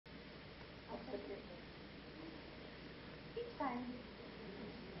time.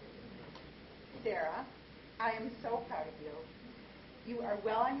 Sarah, I am so proud of you. You are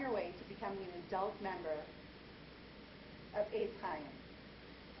well on your way to becoming an adult member of Aitz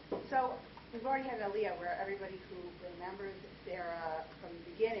Hayim. So we've already had an aliyah where everybody who remembers Sarah from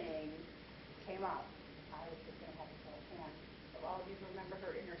the beginning came up. I was just going to have to show a hand. So all of you who remember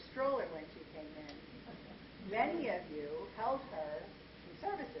her in her stroller when she came in. Many of you held her in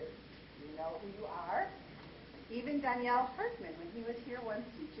services. You know who you are. Even Danielle Hartman, when he was here once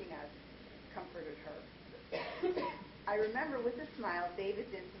teaching us, comforted her. I remember with a smile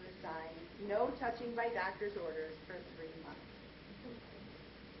David's infamous sign, no touching by doctor's orders for 3 months.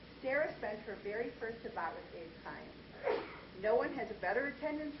 Sarah spent her very first Shabbat with Aitz Hayim. No one has a better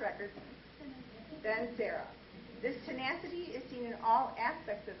attendance record than Sarah. This tenacity is seen in all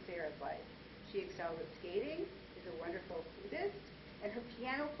aspects of Sarah's life. She excels at skating, is a wonderful flutist, and her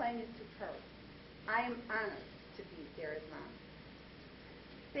piano playing is superb. I am honored to be Sarah's mom.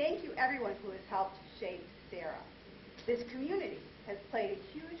 Thank you everyone who has helped shape Sarah. This community has played a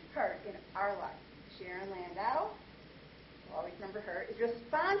huge part in our life. Sharon Landau, you'll always remember her, is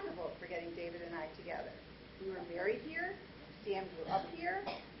responsible for getting David and I together. We were married here, Sam grew up here,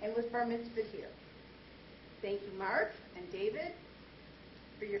 and was bar mitzvahed here. Thank you, Mark and David,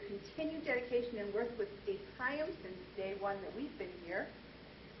 for your continued dedication and work with Aitz Hayim since day one that we've been here.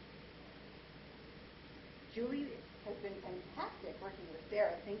 Julie has been fantastic working with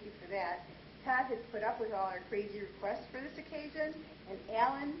Sarah. Thank you for that. Todd has put up with all our crazy requests for this occasion, and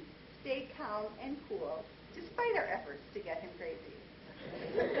Alan stayed calm and cool despite our efforts to get him crazy.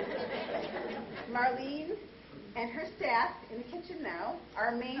 Marlene and her staff in the kitchen now are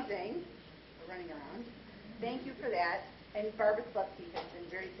amazing. We're running around. Thank you for that. And Barbara Slupke has been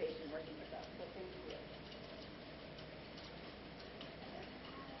very patient working with us, so thank you.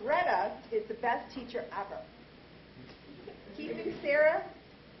 Greta is the best teacher ever. Keeping Sarah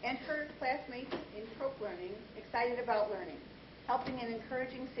and her classmates in Trope learning excited about learning, helping and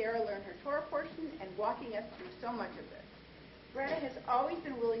encouraging Sarah learn her Torah portion and walking us through so much of it. Greta has always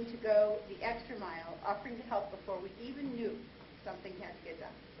been willing to go the extra mile, offering to help before we even knew something had to get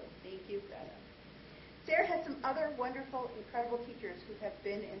done. So thank you, Greta. Sarah has some other wonderful, incredible teachers who have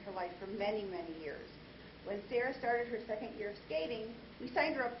been in her life for many, many years. When Sarah started her second year of skating, we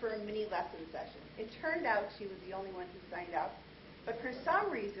signed her up for a mini lesson session. It turned out she was the only one who signed up, but for some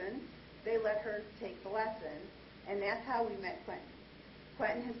reason, they let her take the lesson, and that's how we met Quentin.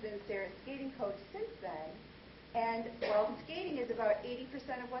 Quentin has been Sarah's skating coach since then, and while skating is about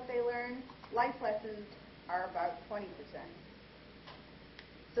 80% of what they learn, life lessons are about 20%.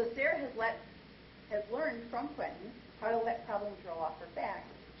 So Sarah has learned from Quentin how to let problems roll off her back.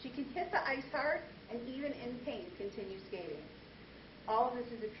 She can hit the ice hard and even in pain continue skating. All of this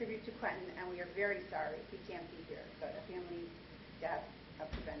is a tribute to Quentin, and we are very sorry he can't be here, but a family death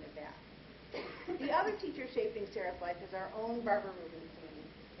prevented that. The other teacher shaping Sarah's life is our own Barbara Rubenstein.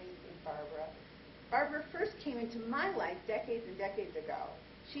 Thank you, Barbara. Barbara first came into my life decades and decades ago.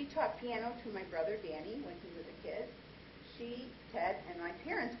 She taught piano to my brother Danny when he was a kid. She, Ted, and my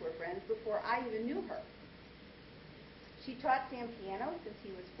parents were friends before I even knew her. She taught Sam piano since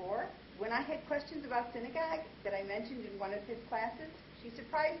he was 4. When I had questions about synagogue that I mentioned in one of his classes, she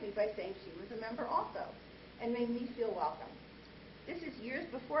surprised me by saying she was a member also and made me feel welcome. This is years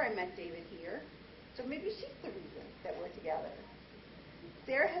before I met David here, so maybe she's the reason that we're together.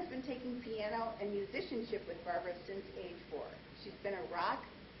 Sarah has been taking piano and musicianship with Barbara since age 4. She's been a rock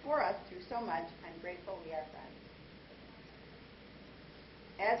for us through so much. I'm grateful we are friends.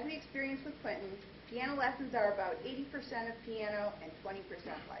 As we experienced with Quentin, piano lessons are about 80% of piano and 20%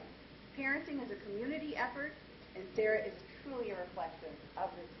 life. Parenting is a community effort, and Sarah is truly a reflection of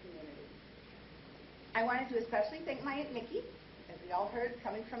this community. I wanted to especially thank my Aunt Mickey, as we all heard,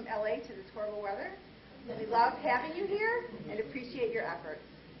 coming from LA to this horrible weather. We love having you here and appreciate your efforts.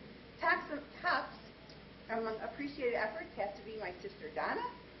 Tops among appreciated efforts has to be my sister Donna,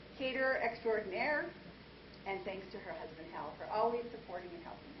 caterer extraordinaire, and thanks to her husband Hal for always supporting and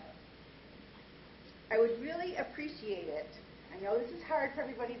helping her. I would really appreciate it. I know this is hard for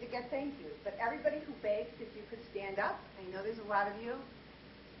everybody to get thank yous, but everybody who begs, if you could stand up. I know there's a lot of you.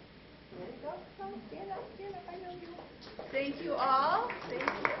 There you go. Come, stand up, I know you. Thank you all. Thank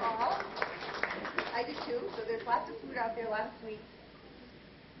you all. I do too. So there's lots of food out there, a lot of sweets.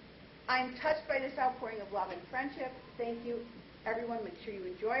 I'm touched by this outpouring of love and friendship. Thank you, everyone. Make sure you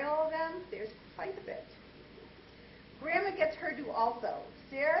enjoy all of them. There's quite a bit. Grandma gets her due also.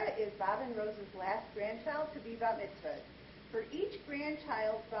 Sarah is Bob and Rose's last grandchild to be bat mitzvah. For each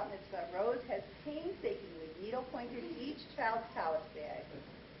grandchild's bat mitzvah, Rose has painstakingly needle-pointed each child's tallis bag.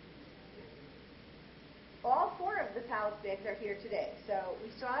 All 4 of the talc bags are here today. So we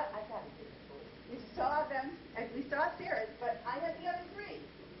saw, we saw them, and we saw Sarah's, but I have the other three.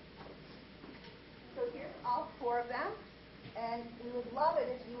 So here's all four of them, and we would love it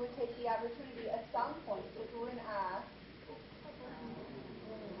if you would take the opportunity at some point to do an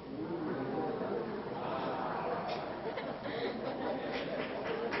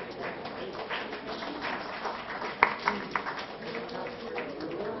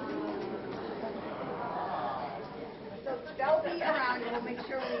So they'll be around, and we'll make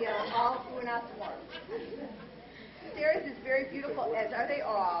sure we all do an tomorrow. Sarah's is very beautiful, as are they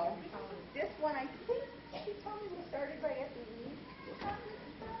all. This one, I think she told me we started right after we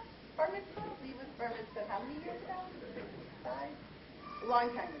bar mitzvah. We was bar mitzvah how many years ago? 5? A long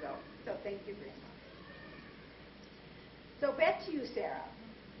time ago. So thank you very much. So back to you, Sarah.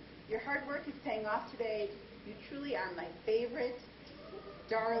 Your hard work is paying off today. You truly are my favorite,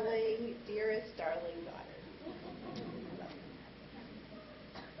 darling, dearest